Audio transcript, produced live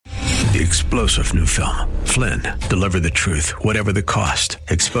The explosive new film, Flynn, deliver the truth, whatever the cost,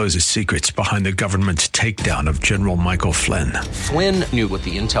 exposes secrets behind the government's takedown of General Michael Flynn. Flynn knew what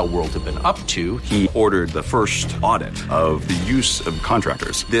the intel world had been up to. He ordered the first audit of the use of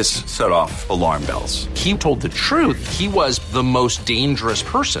contractors. This set off alarm bells. He told the truth. He was the most dangerous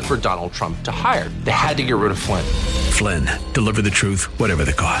person for Donald Trump to hire. They had to get rid of Flynn. Flynn, deliver the truth, whatever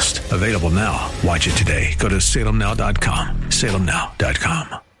the cost. Available now. Watch it today. Go to salemnow.com.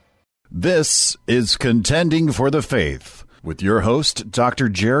 salemnow.com. This is Contending for the Faith with your host, Dr.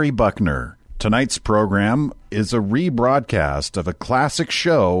 Jerry Buckner. Tonight's program is a rebroadcast of a classic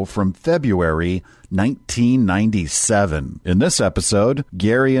show from February 1997. In this episode,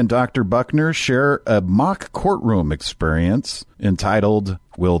 Gary and Dr. Buckner share a mock courtroom experience entitled,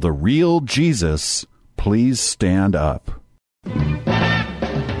 Will the Real Jesus Please Stand Up? KFAX,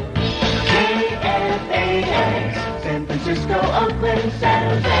 San Francisco, Oakland,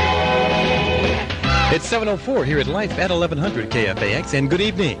 San Jose. It's 7:04 here at Life at 1100 KFAX, and good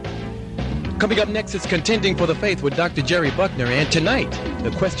evening. Coming up next is Contending for the Faith with Dr. Jerry Buckner, and tonight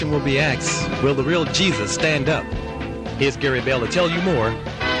the question will be asked, will the real Jesus stand up? Here's Gary Bell to tell you more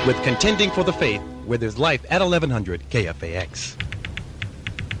with Contending for the Faith, where there's Life at 1100 KFAX.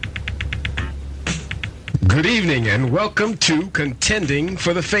 Good evening and welcome to Contending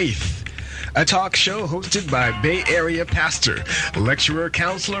for the Faith, a talk show hosted by Bay Area pastor, lecturer,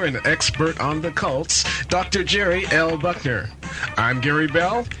 counselor, and expert on the cults, Dr. Jerry L. Buckner. I'm Gary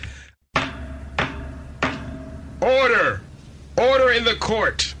Bell. Order! Order in the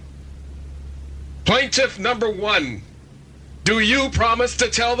court. Plaintiff number 1. Do you promise to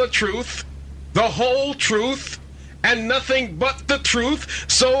tell the truth, the whole truth, and nothing but the truth,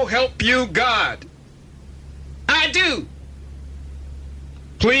 so help you God? I do.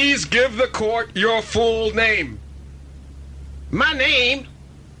 Please give the court your full name. My name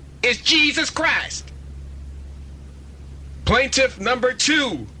is Jesus Christ. Plaintiff number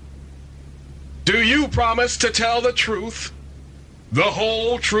 2. Do you promise to tell the truth, the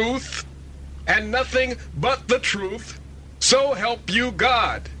whole truth, and nothing but the truth, so help you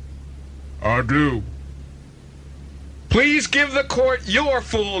God? I do. Please give the court your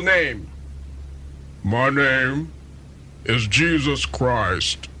full name. My name is Jesus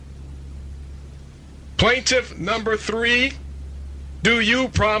Christ. Plaintiff number 3, do you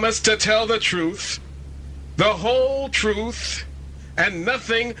promise to tell the truth, the whole truth, and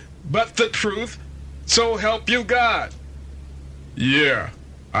nothing but the truth, so help you God? Yeah,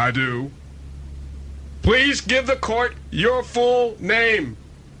 I do. Please give the court your full name.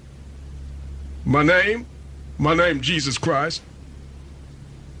 My name Jesus Christ.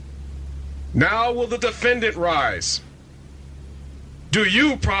 Now will the defendant rise? Do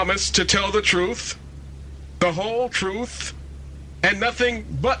you promise to tell the truth, the whole truth, and nothing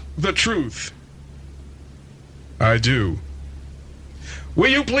but the truth? I do.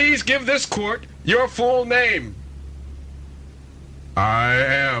 Will you please give this court your full name? I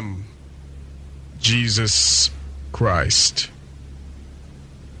am Jesus Christ.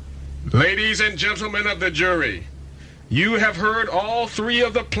 Ladies and gentlemen of the jury, you have heard all 3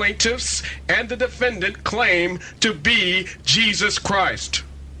 of the plaintiffs and the defendant claim to be Jesus Christ.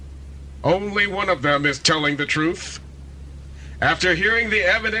 Only one of them is telling the truth. After hearing the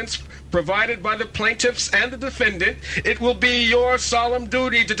evidence provided by the plaintiffs and the defendant, it will be your solemn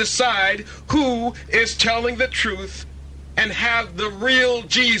duty to decide who is telling the truth and have the real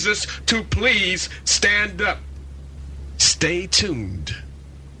Jesus to please stand up. Stay tuned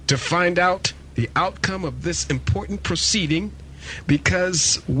to find out the outcome of this important proceeding,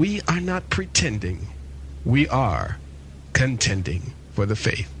 because we are not pretending. We are contending for the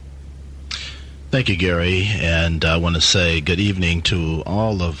faith. Thank you, Gary, and I want to say good evening to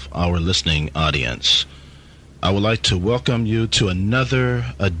all of our listening audience. I would like to welcome you to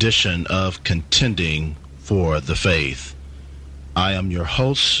another edition of Contending for the Faith. I am your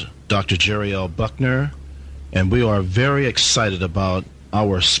host, Dr. Jerry L. Buckner, and we are very excited about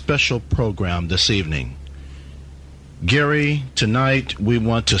our special program this evening. Gary, tonight we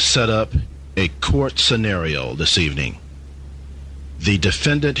want to set up a court scenario this evening. The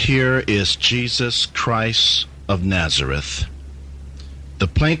defendant here is Jesus Christ of Nazareth. The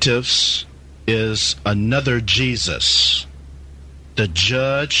plaintiffs is another Jesus. The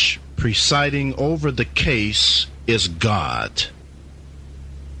judge presiding over the case is God.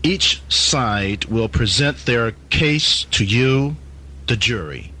 Each side will present their case to you, the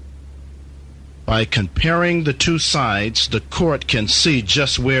jury. By comparing the two sides, the court can see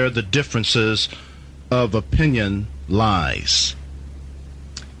just where the differences of opinion lies.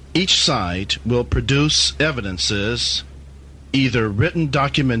 Each side will produce evidences either written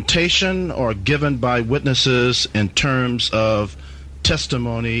documentation or given by witnesses in terms of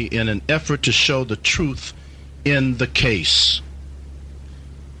testimony in an effort to show the truth in the case.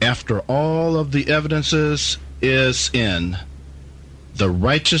 After all of the evidences is in, the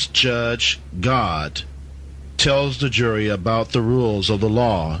righteous judge, God, tells the jury about the rules of the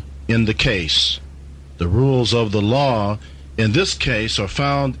law in the case. The rules of the law in this case are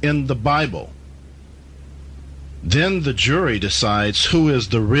found in the Bible. Then the jury decides who is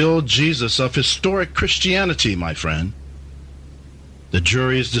the real Jesus of historic Christianity, my friend. The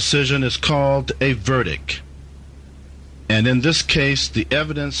jury's decision is called a verdict. And in this case, the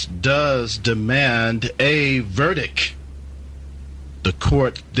evidence does demand a verdict. The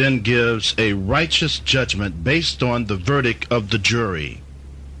court then gives a righteous judgment based on the verdict of the jury.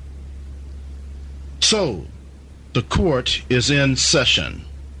 So, the court is in session.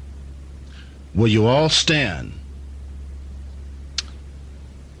 Will you all stand?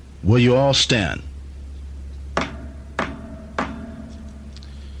 Will you all stand?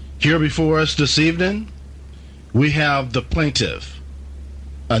 Here before us this evening, we have the plaintiff,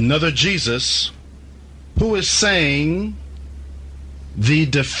 another Jesus, who is saying the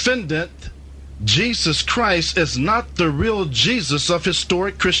defendant, Jesus Christ, is not the real Jesus of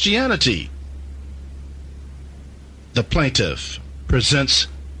historic Christianity. The plaintiff presents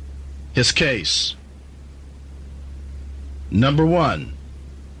his case. Number one,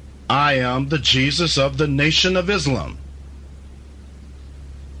 I am the Jesus of the Nation of Islam.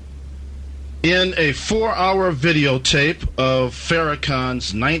 In a 4-hour videotape of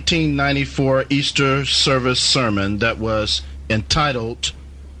Farrakhan's 1994 Easter service sermon that was entitled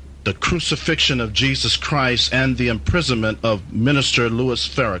The Crucifixion of Jesus Christ and the Imprisonment of Minister Louis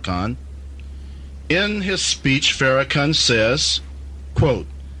Farrakhan, in his speech, Farrakhan says, quote,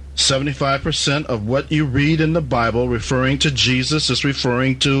 75% of what you read in the Bible referring to Jesus is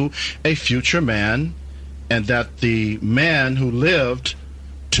referring to a future man, and that the man who lived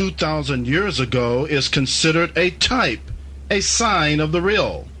 2,000 years ago is considered a type, a sign of the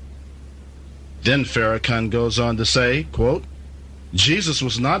real. Then Farrakhan goes on to say, quote, Jesus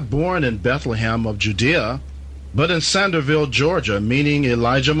was not born in Bethlehem of Judea, but in Sanderville, Georgia, meaning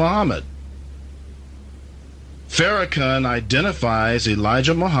Elijah Muhammad. Farrakhan identifies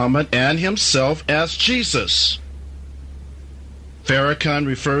Elijah Muhammad and himself as Jesus. Farrakhan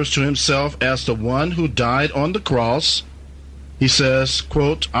refers to himself as the one who died on the cross. He says,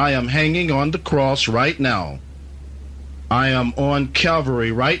 quote, I am hanging on the cross right now. I am on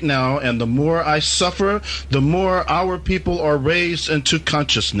Calvary right now, and the more I suffer, the more our people are raised into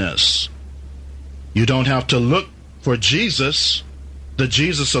consciousness. You don't have to look for Jesus, the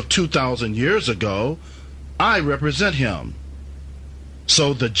Jesus of 2,000 years ago. I represent him.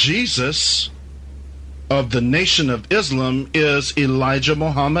 So the Jesus of the Nation of Islam is Elijah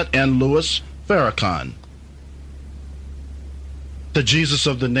Muhammad and Louis Farrakhan. The Jesus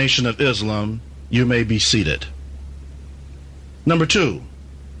of the Nation of Islam, you may be seated. Number two,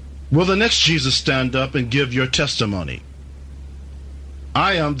 will the next Jesus stand up and give your testimony?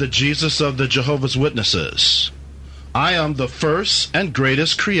 I am the Jesus of the Jehovah's Witnesses. I am the first and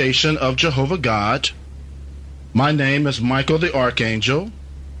greatest creation of Jehovah God. My name is Michael the Archangel.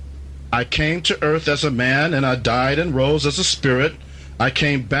 I came to earth as a man, and I died and rose as a spirit. I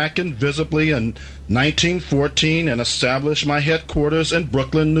came back invisibly in 1914 and established my headquarters in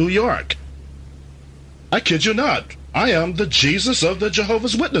Brooklyn, New York. I kid you not. I am the Jesus of the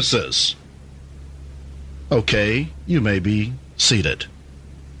Jehovah's Witnesses. Okay, you may be seated.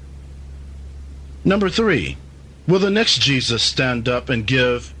 Number three, will the next Jesus stand up and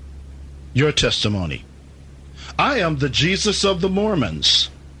give your testimony? I am the Jesus of the Mormons.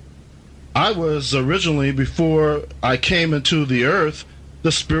 I was originally, before I came into the earth,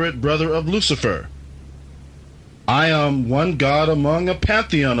 the spirit brother of Lucifer. I am one God among a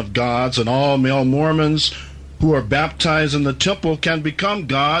pantheon of gods, and all male Mormons who are baptized in the temple can become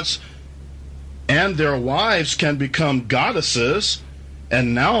gods, and their wives can become goddesses,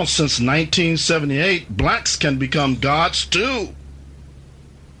 and now since 1978, blacks can become gods too.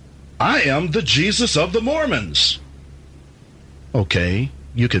 I am the Jesus of the Mormons. Okay,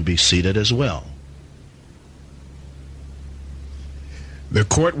 you can be seated as well. The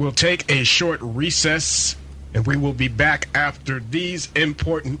court will take a short recess, and we will be back after these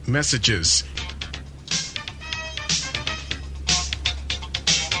important messages.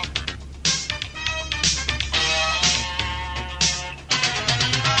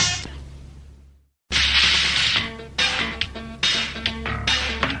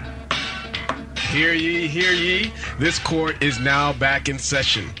 Hear ye, hear ye. This court is now back in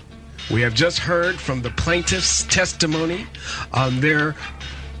session. We have just heard from the plaintiff's testimony on their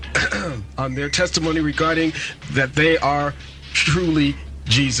on their testimony regarding that they are truly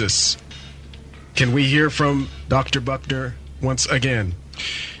Jesus. Can we hear from Dr. Buckner once again?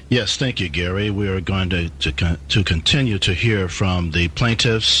 Yes, thank you, Gary. We are going to continue to hear from the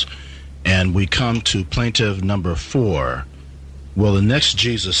plaintiffs, and we come to plaintiff number 4. Will the next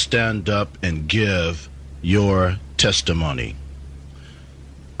Jesus stand up and give your testimony?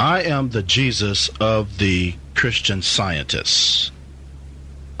 I am the Jesus of the Christian Scientists.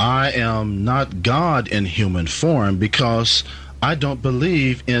 I am not God in human form because I don't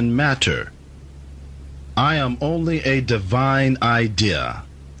believe in matter. I am only a divine idea.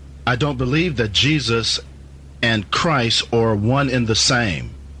 I don't believe that Jesus and Christ are one and the same.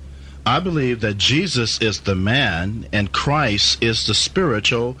 I believe that Jesus is the man and Christ is the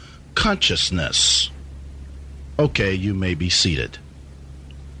spiritual consciousness. Okay, you may be seated.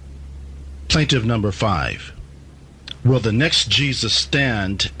 Plaintiff number 5. Will the next Jesus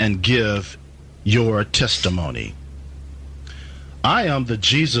stand and give your testimony? I am the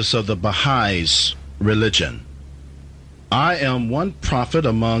Jesus of the Baha'is religion. I am one prophet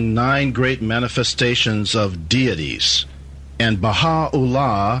among 9 great manifestations of deities, and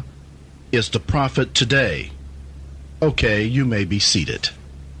Baha'u'llah is the prophet today. Okay, you may be seated.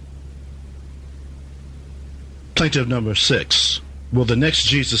 Plaintiff number 6. Will the next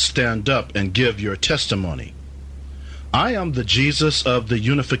Jesus stand up and give your testimony? I am the Jesus of the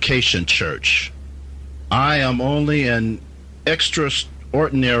Unification Church. I am only an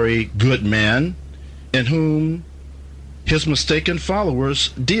extraordinary good man in whom his mistaken followers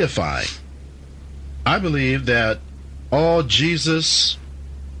deify. I believe that all Jesus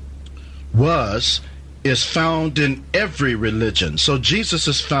is found in every religion. So Jesus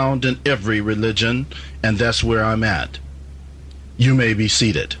is found in every religion, and that's where I'm at. You may be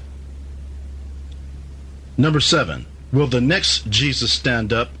seated. Number 7. Will the next Jesus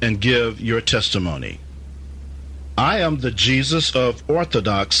stand up and give your testimony? I am the Jesus of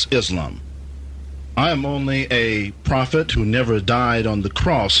Orthodox Islam. I am only a prophet who never died on the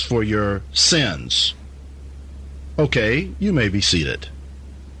cross for your sins. Okay, you may be seated.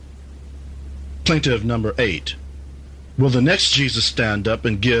 Plaintiff number 8. Will the next Jesus stand up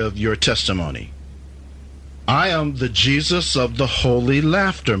and give your testimony? I am the Jesus of the Holy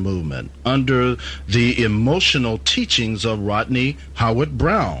Laughter Movement under the emotional teachings of Rodney Howard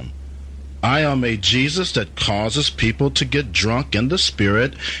Brown. I am a Jesus that causes people to get drunk in the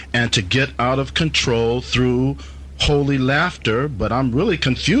spirit and to get out of control through holy laughter, but I'm really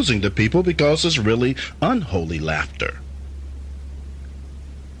confusing the people because it's really unholy laughter.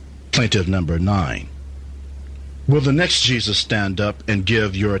 Plaintiff number 9. Will the next Jesus stand up and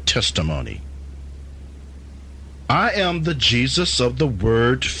give your testimony? I am the Jesus of the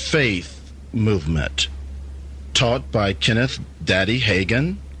Word Faith movement, taught by Kenneth Daddy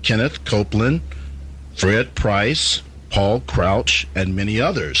Hagin, Kenneth Copeland, Fred Price, Paul Crouch, and many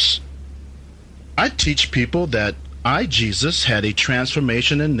others. I teach people that I, Jesus, had a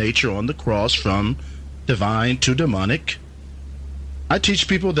transformation in nature on the cross from divine to demonic. I teach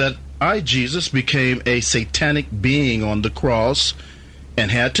people that I, Jesus, became a satanic being on the cross and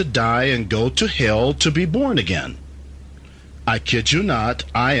had to die and go to hell to be born again. I kid you not,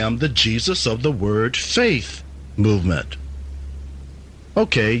 I am the Jesus of the Word Faith movement.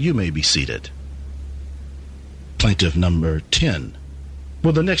 Okay, you may be seated. Plaintiff number 10.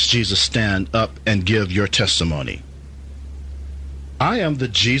 Will the next Jesus stand up and give your testimony? I am the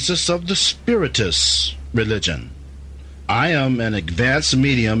Jesus of the Spiritist religion. I am an advanced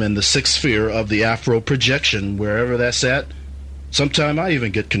medium in the 6th sphere of the Afro projection, wherever that's at. Sometime I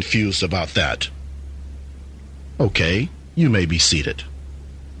even get confused about that. Okay, you may be seated.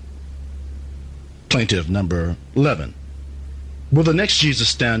 Plaintiff number 11. Will the next Jesus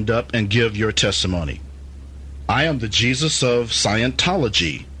stand up and give your testimony? I am the Jesus of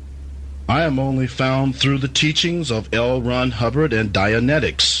Scientology. I am only found through the teachings of L. Ron Hubbard and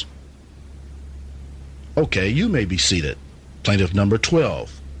Dianetics. Okay, you may be seated. Plaintiff number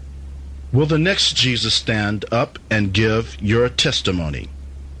 12. Will the next Jesus stand up and give your testimony?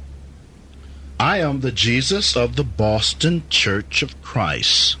 I am the Jesus of the Boston Church of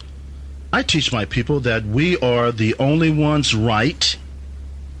Christ. I teach my people that we are the only ones right,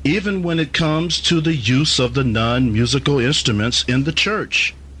 even when it comes to the use of the non-musical instruments in the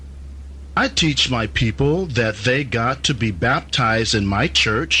church. I teach my people that they got to be baptized in my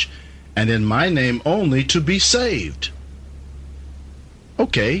church and in my name only to be saved.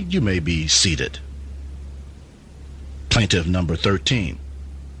 Okay, you may be seated. Plaintiff number 13.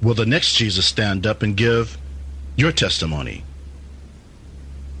 Will the next Jesus stand up and give your testimony?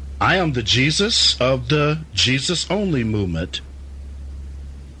 I am the Jesus of the Jesus Only movement,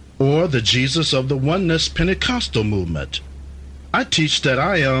 or the Jesus of the Oneness Pentecostal movement. I teach that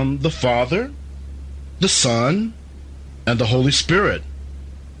I am the Father, the Son, and the Holy Spirit,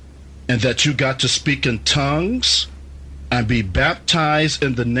 and that you got to speak in tongues and be baptized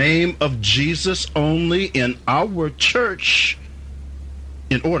in the name of Jesus only in our church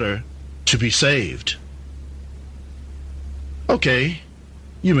in order to be saved. Okay,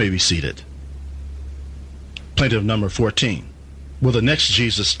 you may be seated. Plaintiff number 14. Will the next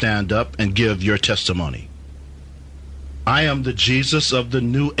Jesus stand up and give your testimony? I am the Jesus of the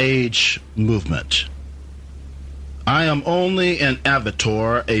New Age movement. I am only an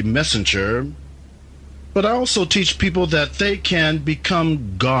avatar, a messenger, but I also teach people that they can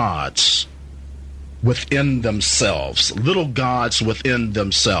become gods within themselves, little gods within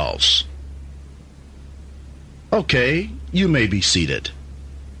themselves. Okay, you may be seated.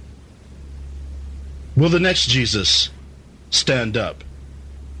 Will the next Jesus stand up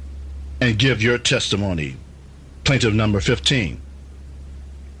and give your testimony? Plaintiff number 15.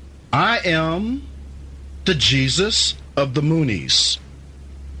 I am the Jesus of the Moonies.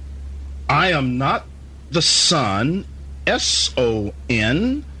 I am not the Son,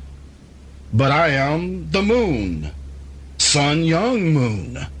 S-O-N, but I am the Moon, Sun Young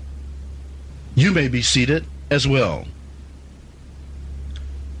Moon. You may be seated as well.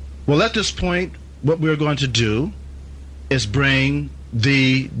 Well, at this point, what we're going to do is bring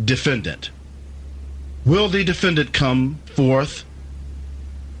the defendant. Will the defendant come forth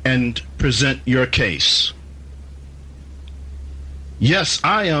and present your case? Yes,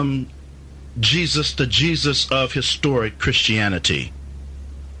 I am Jesus, the Jesus of historic Christianity.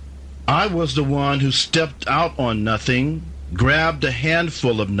 I was the one who stepped out on nothing, grabbed a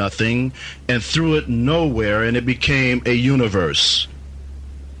handful of nothing, and threw it nowhere, and it became a universe.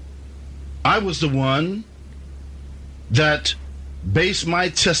 I was the one that based my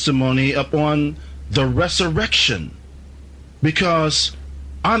testimony upon the resurrection, because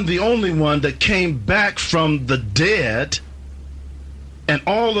I'm the only one that came back from the dead, and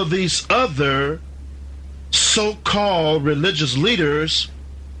all of these other so-called religious leaders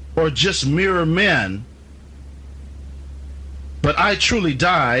are just mere men. But I truly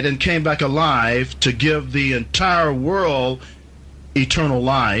died and came back alive to give the entire world eternal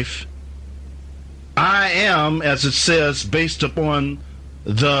life. I am, as it says, based upon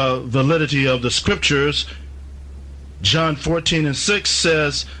the validity of the scriptures. John 14:6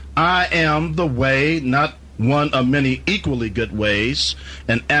 says, I am the way, not one of many equally good ways,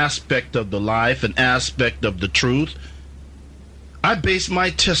 an aspect of the life, an aspect of the truth. I base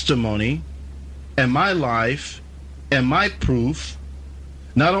my testimony and my life and my proof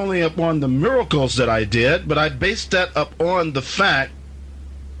not only upon the miracles that I did, but I based that upon the fact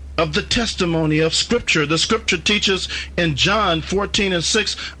of the testimony of Scripture. The Scripture teaches in John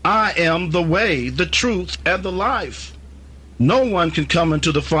 14:6, I am the way, the truth, and the life. No one can come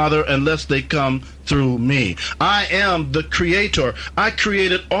into the Father unless they come through me. I am the Creator. I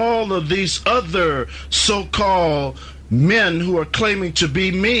created all of these other so-called men who are claiming to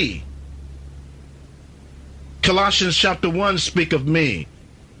be me. Colossians chapter 1 speak of me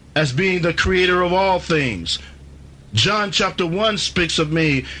as being the creator of all things. John chapter 1 speaks of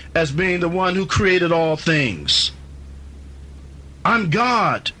me as being the one who created all things. I'm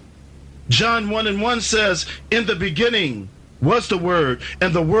God. John 1:1 says, in the beginning was the Word,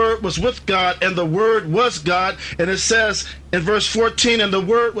 and the Word was with God, and the Word was God. And it says in verse 14, and the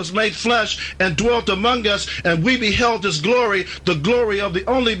Word was made flesh and dwelt among us, and we beheld his glory, the glory of the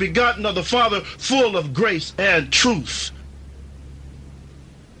only begotten of the Father, full of grace and truth.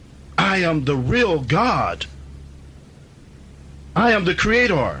 I am the real God. I am the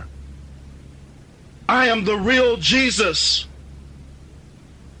Creator. I am the real Jesus.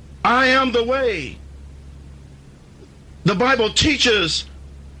 I am the way. The Bible teaches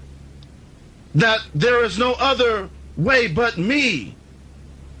that there is no other way but me.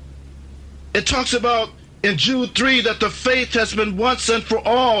 It talks about in Jude 3 that the faith has been once and for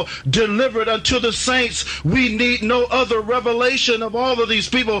all delivered unto the saints. We need no other revelation of all of these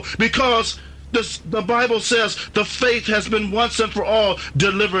people, because the Bible says the faith has been once and for all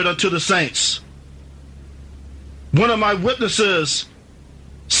delivered unto the saints. One of my witnesses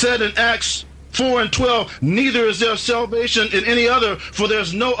said in Acts 4:12, neither is there salvation in any other, for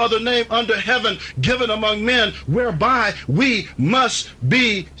there's no other name under heaven given among men whereby we must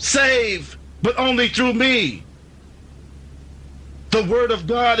be saved, but only through me. The word of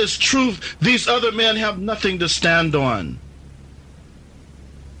God is truth. These other men have nothing to stand on.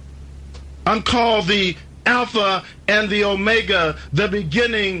 I'm called the Alpha and the Omega, the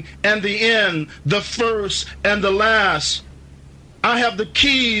beginning and the end, the first and the last. I have the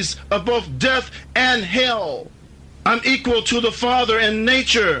keys of both death and hell. I'm equal to the Father in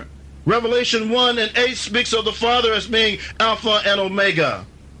nature. Revelation 1:8 speaks of the Father as being Alpha and Omega.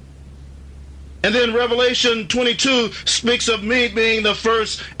 And then Revelation 22 speaks of me being the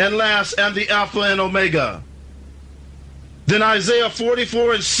first and last and the Alpha and Omega. Then Isaiah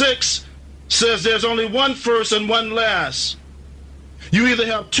 44:6 says there's only one first and one last. You either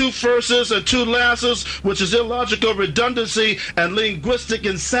have two firsts and two lasts, which is illogical redundancy and linguistic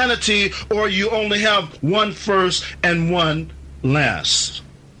insanity, or you only have one first and one last.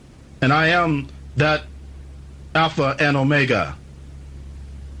 And I am that Alpha and Omega.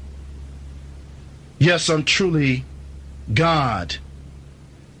 Yes, I'm truly God.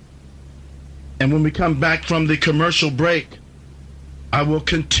 And when we come back from the commercial break, I will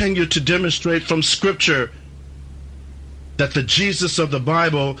continue to demonstrate from Scripture that the Jesus of the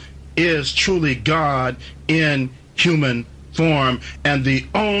Bible is truly God in human form and the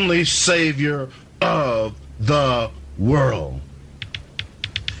only Savior of the world.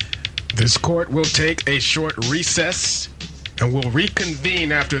 This court will take a short recess and will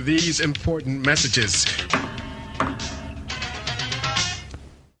reconvene after these important messages.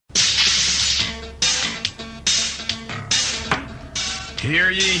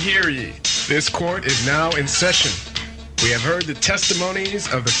 Hear ye, hear ye. This court is now in session. We have heard the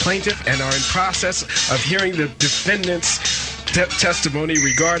testimonies of the plaintiff and are in process of hearing the defendant's testimony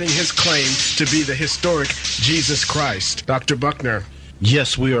regarding his claim to be the historic Jesus Christ. Dr. Buckner.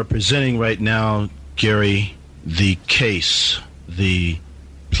 Yes, we are presenting right now, Gary, the case. The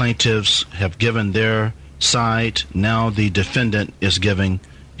plaintiffs have given their side. Now the defendant is giving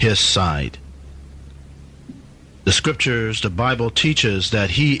his side. The Scriptures, the Bible teaches that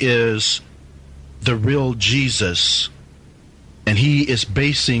he is the real Jesus. And he is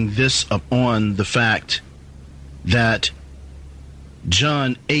basing this upon the fact that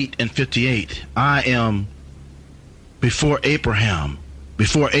John 8:58, I am before Abraham.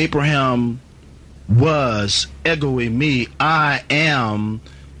 Before Abraham was, ego eimi, I am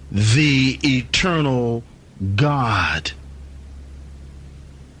the eternal God.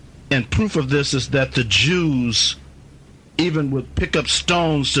 And proof of this is that the Jews even would pick up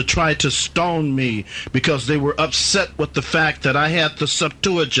stones to try to stone me because they were upset with the fact that I had the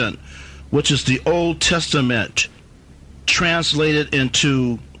Septuagint, which is the Old Testament, translated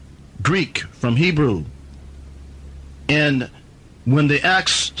into Greek from Hebrew. And when they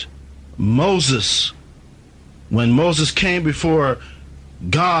asked Moses, when Moses came before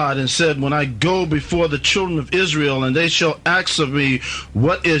God and said, when I go before the children of Israel and they shall ask of me,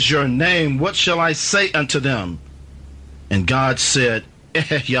 what is your name? What shall I say unto them? And God said,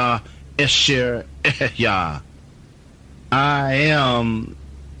 Ehya, Esher, Ehya. I am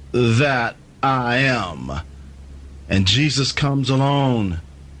that I am. And Jesus comes along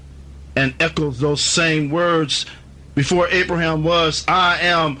and echoes those same words. Before Abraham was, I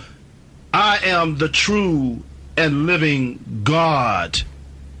am the true and living God.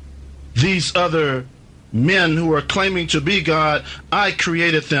 These other men who are claiming to be God, I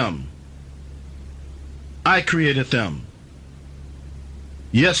created them. I created them.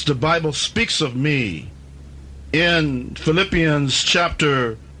 Yes, the Bible speaks of me in Philippians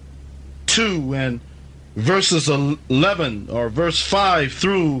chapter 2 and verses 11 or verse 5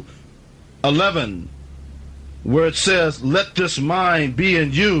 through 11, where it says, let this mind be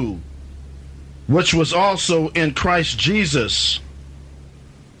in you, which was also in Christ Jesus,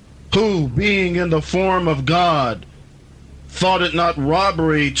 who, being in the form of God, thought it not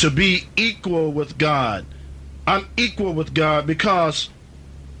robbery to be equal with God. I'm equal with God because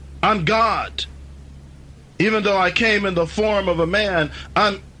I'm God. Even though I came in the form of a man,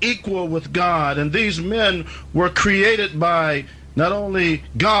 I'm equal with God. And these men were created by not only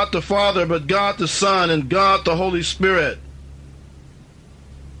God the Father, but God the Son and God the Holy Spirit.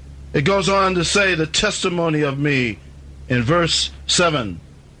 It goes on to say the testimony of me in verse 7,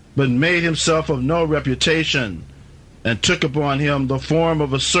 but made himself of no reputation, and took upon him the form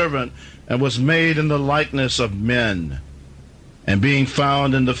of a servant, and was made in the likeness of men. And being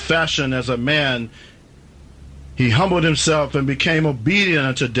found in the fashion as a man, he humbled himself and became obedient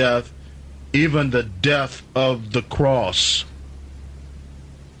unto death, even the death of the cross.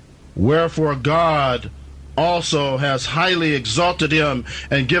 Wherefore God also has highly exalted him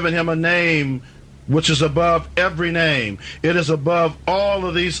and given him a name which is above every name. It is above all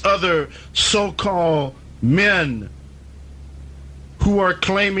of these other so-called men who are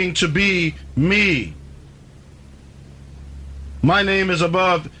claiming to be me. My name is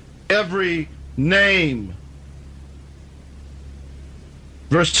above every name.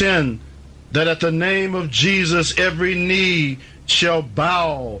 Verse 10, that at the name of Jesus every knee shall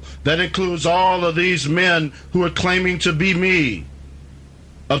bow. That includes all of these men who are claiming to be me,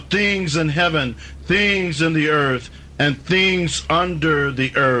 of things in heaven, things in the earth, and things under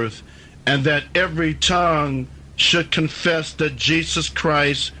the earth, and that every tongue should confess that Jesus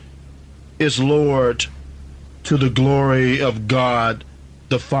Christ is Lord, to the glory of God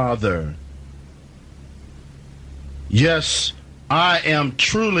the Father. Yes, I am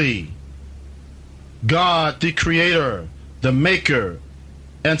truly God, the Creator, the Maker,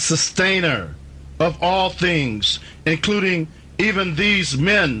 and Sustainer of all things, including even these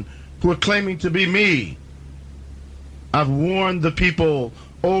men who are claiming to be me. I've warned the people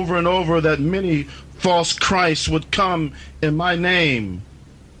over and over that many false Christs would come in my name,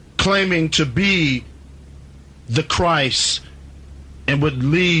 claiming to be the Christ, and would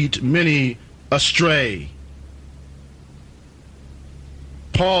lead many astray.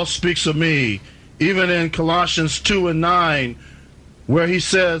 Paul speaks of me even in Colossians 2:9, where he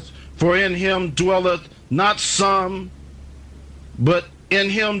says, for in him dwelleth not some, but in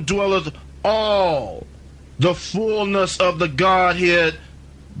him dwelleth all the fullness of the Godhead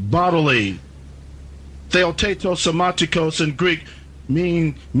bodily. Theotetos somatikos in Greek,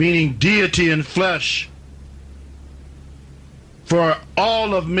 meaning deity in flesh. For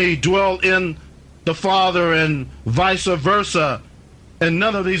all of me dwell in the Father, and vice versa. And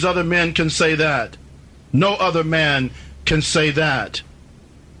none of these other men can say that. No other man can say that.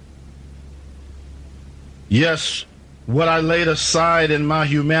 Yes, what I laid aside in my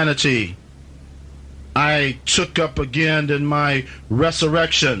humanity, I took up again in my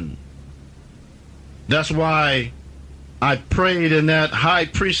resurrection. That's why I prayed in that high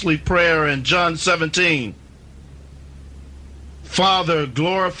priestly prayer in John 17. Father,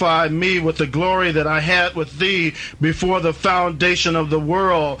 glorify me with the glory that I had with thee before the foundation of the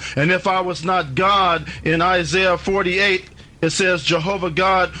world. And if I was not God, in Isaiah 48, it says Jehovah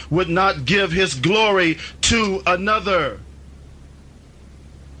God would not give his glory to another.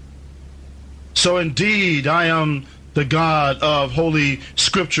 So indeed, I am the God of Holy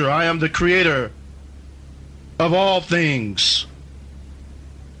Scripture. I am the Creator of all things.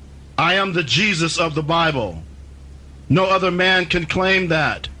 I am the Jesus of the Bible. No other man can claim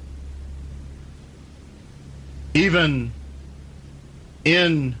that. Even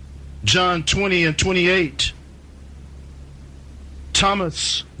in John 20 and 28,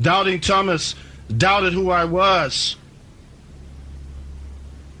 doubting Thomas, doubted who I was.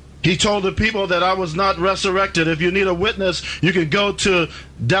 He told the people that I was not resurrected. If you need a witness, you can go to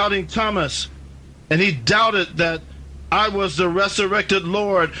doubting Thomas. And he doubted that I was the resurrected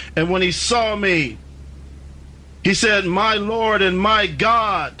Lord. And when he saw me, he said, my Lord and my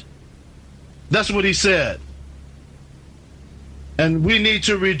God. That's what he said. And we need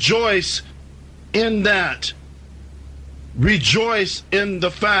to rejoice in that. Rejoice in the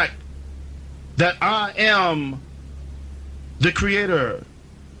fact that I am the Creator,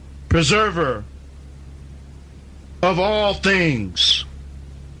 preserver of all things.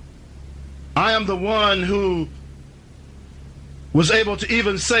 I am the one who was able to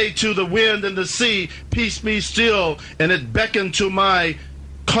even say to the wind and the sea, peace be still, and it beckoned to my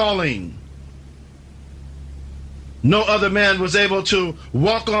calling. No other man was able to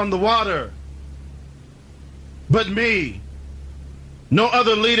walk on the water but me. No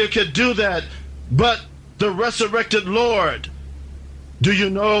other leader could do that but the resurrected Lord. Do you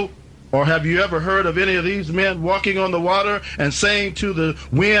know, or have you ever heard of any of these men walking on the water and saying to the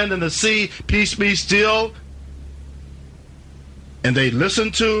wind and the sea, peace be still? And they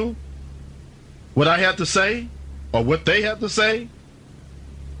listened to what I had to say, or what they had to say?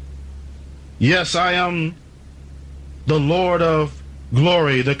 Yes, I am the Lord of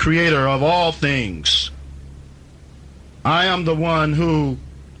glory, the Creator of all things. I am the one who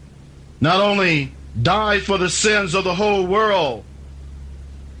not only died for the sins of the whole world,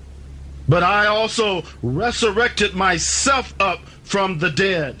 but I also resurrected myself up from the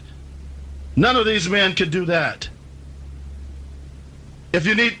dead. None of these men could do that. If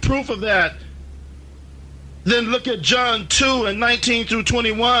you need proof of that, then look at John 2 and 19 through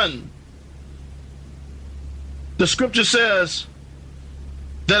 21. The scripture says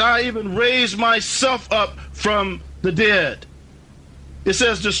that I even raised myself up from the dead. It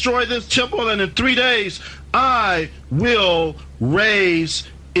says, destroy this temple, and in 3 days I will raise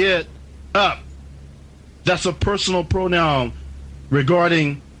it up. That's a personal pronoun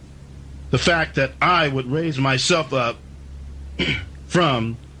regarding the fact that I would raise myself up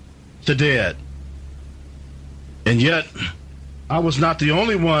from the dead. And yet, I was not the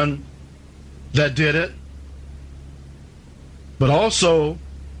only one that did it, but also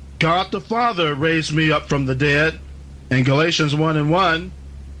God the Father raised me up from the dead. In Galatians 1:1,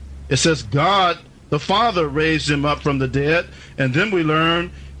 it says God the Father raised him up from the dead. And then we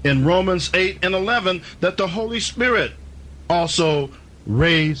learn in Romans 8:11 that the Holy Spirit also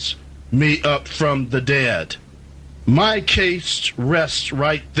raised me up from the dead. My case rests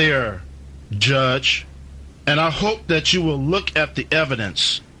right there, Judge. And I hope that you will look at the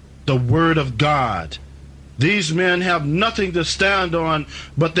evidence, the Word of God. These men have nothing to stand on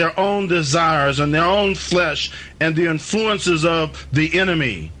but their own desires and their own flesh and the influences of the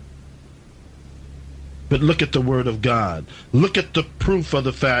enemy. But look at the Word of God. Look at the proof of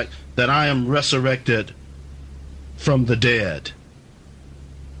the fact that I am resurrected from the dead.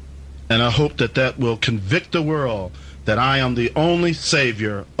 And I hope that that will convict the world that I am the only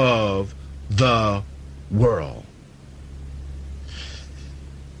Savior of the world.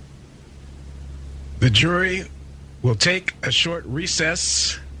 The jury will take a short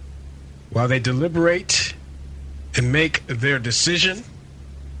recess while they deliberate and make their decision,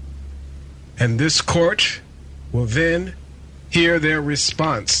 and this court will then hear their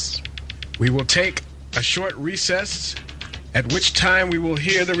response. We will take a short recess, at which time we will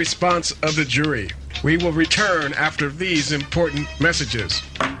hear the response of the jury. We will return after these important messages.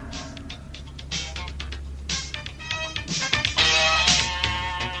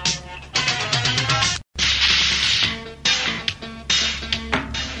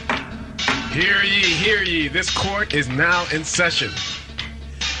 Hear ye, this court is now in session.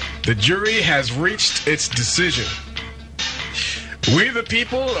 The jury has reached its decision. We, the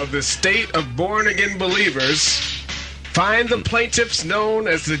people of the state of born-again believers, find the plaintiffs known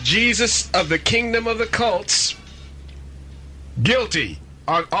as the Jesus of the kingdom of the cults guilty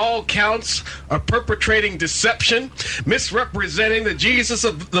on all counts of perpetrating deception, misrepresenting the Jesus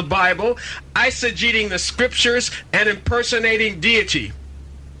of the Bible, eisegeting the scriptures, and impersonating deity.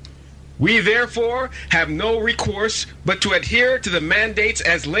 We therefore have no recourse but to adhere to the mandates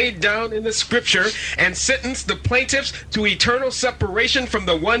as laid down in the scripture and sentence the plaintiffs to eternal separation from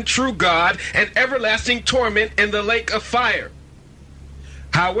the one true God and everlasting torment in the lake of fire.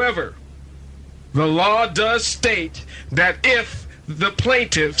 However, the law does state that if the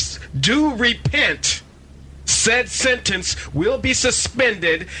plaintiffs do repent, said sentence will be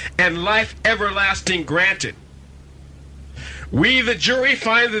suspended and life everlasting granted. We, the jury,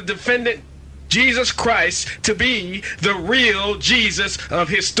 find the defendant, Jesus Christ, to be the real Jesus of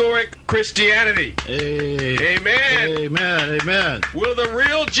historic Christianity. Amen. Amen. Amen. Will the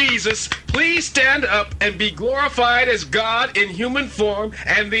real Jesus please stand up and be glorified as God in human form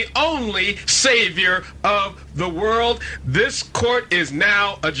and the only Savior of the world? This court is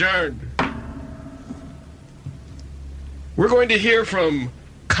now adjourned. We're going to hear from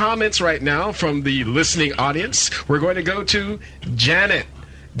comments right now from the listening audience. We're going to go to Janet.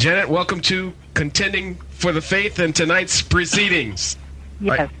 Janet, welcome to Contending for the Faith and tonight's proceedings.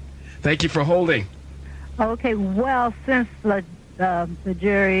 Yes. Right. Thank you for holding. Okay, well, since the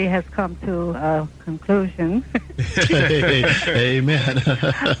jury has come to a conclusion. Amen.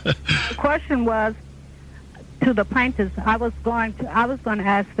 The question was to the plaintiffs. I was going to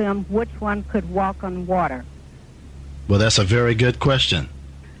ask them which one could walk on water. Well, that's a very good question.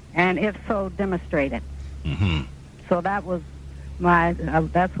 And if so, demonstrate it. Mm-hmm. So that was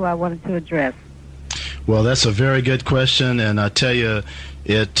that's what I wanted to address. Well, that's a very good question, and I tell you,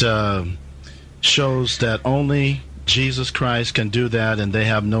 it shows that only Jesus Christ can do that, and they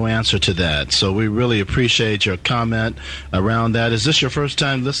have no answer to that. So we really appreciate your comment around that. Is this your first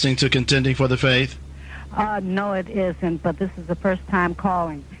time listening to Contending for the Faith? No, it isn't, but this is the first time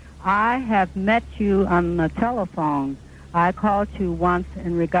calling. I have met you on the telephone. I called you once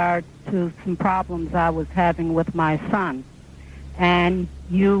in regard to some problems I was having with my son, and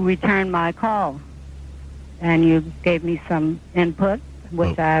you returned my call, and you gave me some input,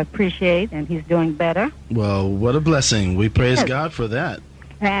 which I appreciate, and he's doing better. Well, what a blessing. We praise God for that.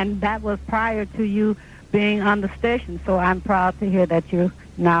 And that was prior to you being on the station, so I'm proud to hear that you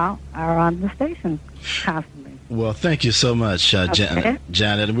now are on the station constantly. Well, thank you so much, Janet.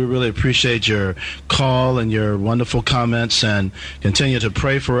 And we really appreciate your call and your wonderful comments, and continue to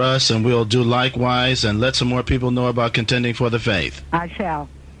pray for us, and we'll do likewise and let some more people know about Contending for the Faith. I shall.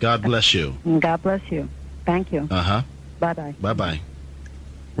 God bless you. God bless you. Thank you. Uh-huh. Bye-bye. Bye-bye.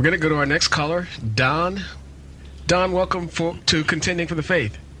 We're going to go to our next caller, Don. Don, welcome to Contending for the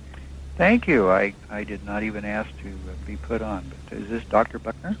Faith. Thank you. I did not even ask to be put on, but is this Dr.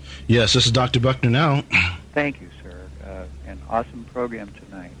 Buckner? Yes, this is Dr. Buckner now. Thank you, sir. An awesome program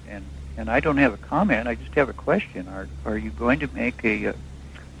tonight. And I don't have a comment. I just have a question. Are you going to make a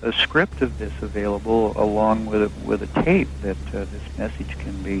a script of this available along with a tape that this message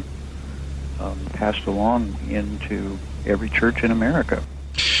can be passed along into every church in America.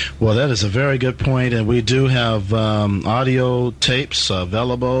 Well, that is a very good point, and we do have audio tapes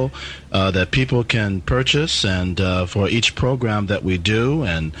available that people can purchase, and for each program that we do,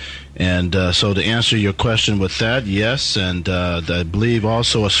 and so to answer your question with that, yes, and I believe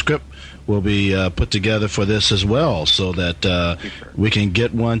also a script will be put together for this as well, so that we can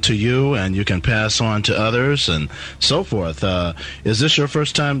get one to you, and you can pass on to others, and so forth. Is this your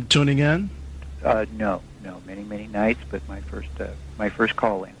first time tuning in? No, many nights, but my first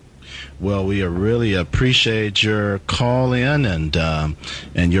call in. Well, we really appreciate your call in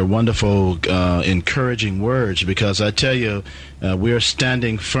and your wonderful encouraging words, because I tell you, we're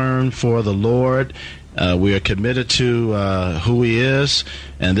standing firm for the Lord. We are committed to who He is,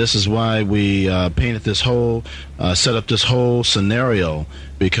 and this is why we painted this whole, set up this whole scenario,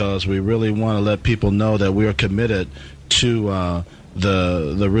 because we really want to let people know that we are committed to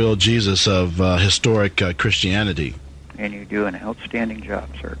the real Jesus of historic Christianity. And you do an outstanding job,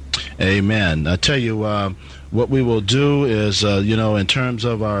 sir. Amen. I tell you, what we will do is, in terms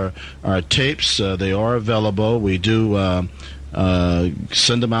of our tapes, they are available. We do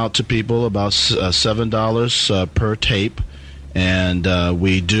send them out to people, about $7 per tape, and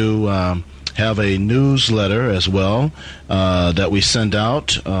we do have a newsletter as well that we send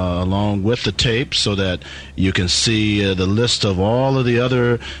out along with the tape, so that you can see the list of all of the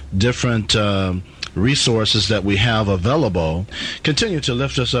other different resources that we have available. Continue to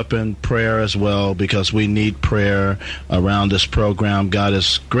lift us up in prayer as well, because we need prayer around this program. God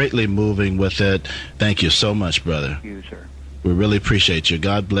is greatly moving with it. Thank you so much, brother. Thank you, sir. We really appreciate you.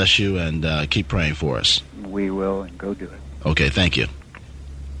 God bless you, and keep praying for us. We will, and go do it. Okay, thank you.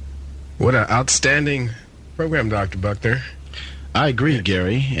 What an outstanding program, Dr. Buckner. I agree,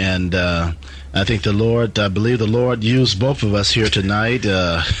 Gary, and I think I believe the Lord used both of us here tonight.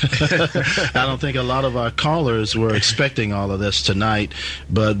 I don't think a lot of our callers were expecting all of this tonight,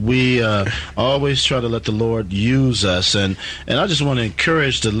 but we always try to let the Lord use us. And I just want to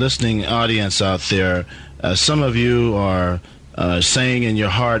encourage the listening audience out there. Some of you are saying in your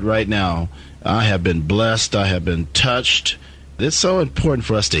heart right now, I have been blessed, I have been touched. It's so important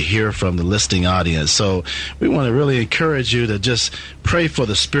for us to hear from the listening audience. So we want to really encourage you to just pray for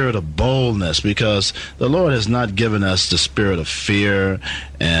the spirit of boldness, because the Lord has not given us the spirit of fear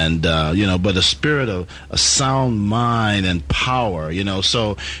and, but the spirit of a sound mind and power,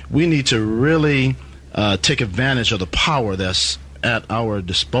 So we need to really take advantage of the power that's at our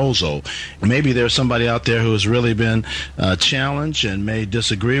disposal. Maybe there's somebody out there who has really been challenged and may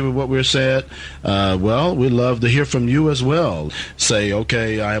disagree with what we're saying. Well, we'd love to hear from you as well. Say,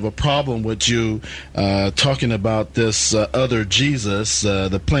 okay, I have a problem with you talking about this other Jesus,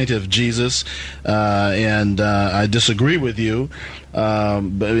 the plaintiff Jesus, and I disagree with you.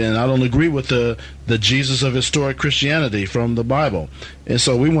 And I don't agree with the Jesus of historic Christianity from the Bible. And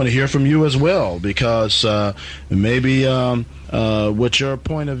so we want to hear from you as well, because maybe with your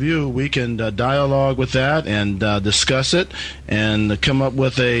point of view, we can dialogue with that and discuss it and come up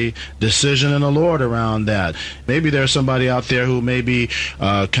with a decision in the Lord around that. Maybe there's somebody out there who may be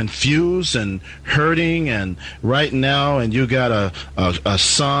confused and hurting, and right now, and you got a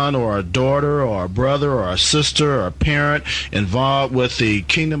son or a daughter or a brother or a sister or a parent involved with the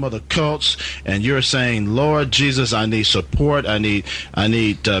kingdom of the cults, and you're saying, Lord Jesus, I need support. I need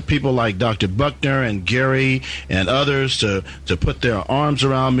people like Dr. Buckner and Gary and others to put their arms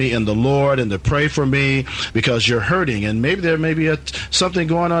around me in the Lord and to pray for me, because you're hurting. And maybe there may be something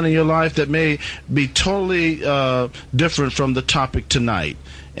going on in your life that may be totally different from the topic tonight.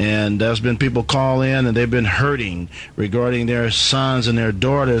 And there's been people call in, and they've been hurting regarding their sons and their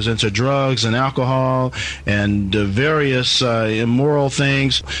daughters into drugs and alcohol and various immoral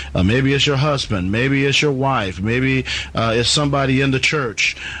things. Maybe it's your husband, maybe it's your wife, maybe it's somebody in the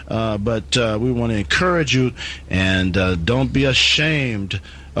church. But we want to encourage you, and don't be ashamed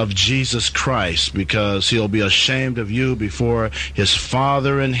of Jesus Christ, because He'll be ashamed of you before His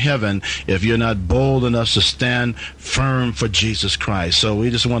Father in heaven if you're not bold enough to stand firm for Jesus Christ. So we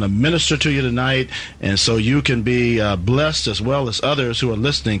just want to minister to you tonight, and so you can be blessed, as well as others who are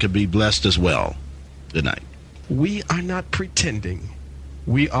listening can be blessed as well. Good night. We are not pretending.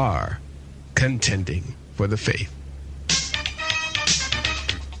 We are contending for the faith.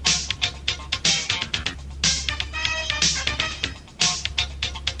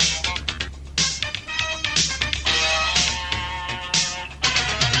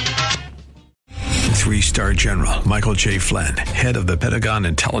 Three-star General Michael J. Flynn, head of the Pentagon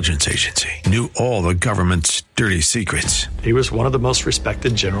Intelligence Agency, knew all the government's dirty secrets. He was one of the most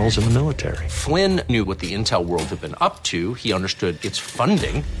respected generals in the military. Flynn knew what the intel world had been up to. He understood its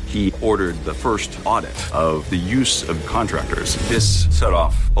funding. He ordered the first audit of the use of contractors. This set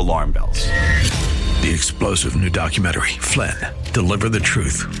off alarm bells. The explosive new documentary, Flynn, Deliver the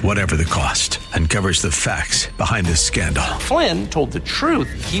Truth, Whatever the Cost, uncovers the facts behind this scandal. Flynn told the truth.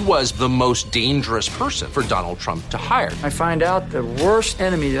 He was the most dangerous person for Donald Trump to hire. I find out the worst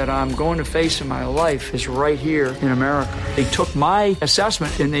enemy that I'm going to face in my life is right here in America. They took my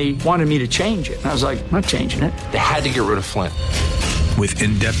assessment and they wanted me to change it. And I was like, I'm not changing it. They had to get rid of Flynn. With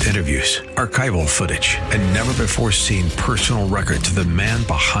in-depth interviews, archival footage, and never-before-seen personal records of the man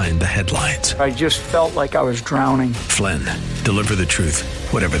behind the headlines. I just felt like I was drowning. Flynn, Deliver the Truth,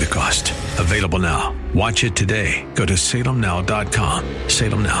 Whatever the Cost. Available now. Watch it today. Go to salemnow.com.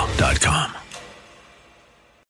 salemnow.com.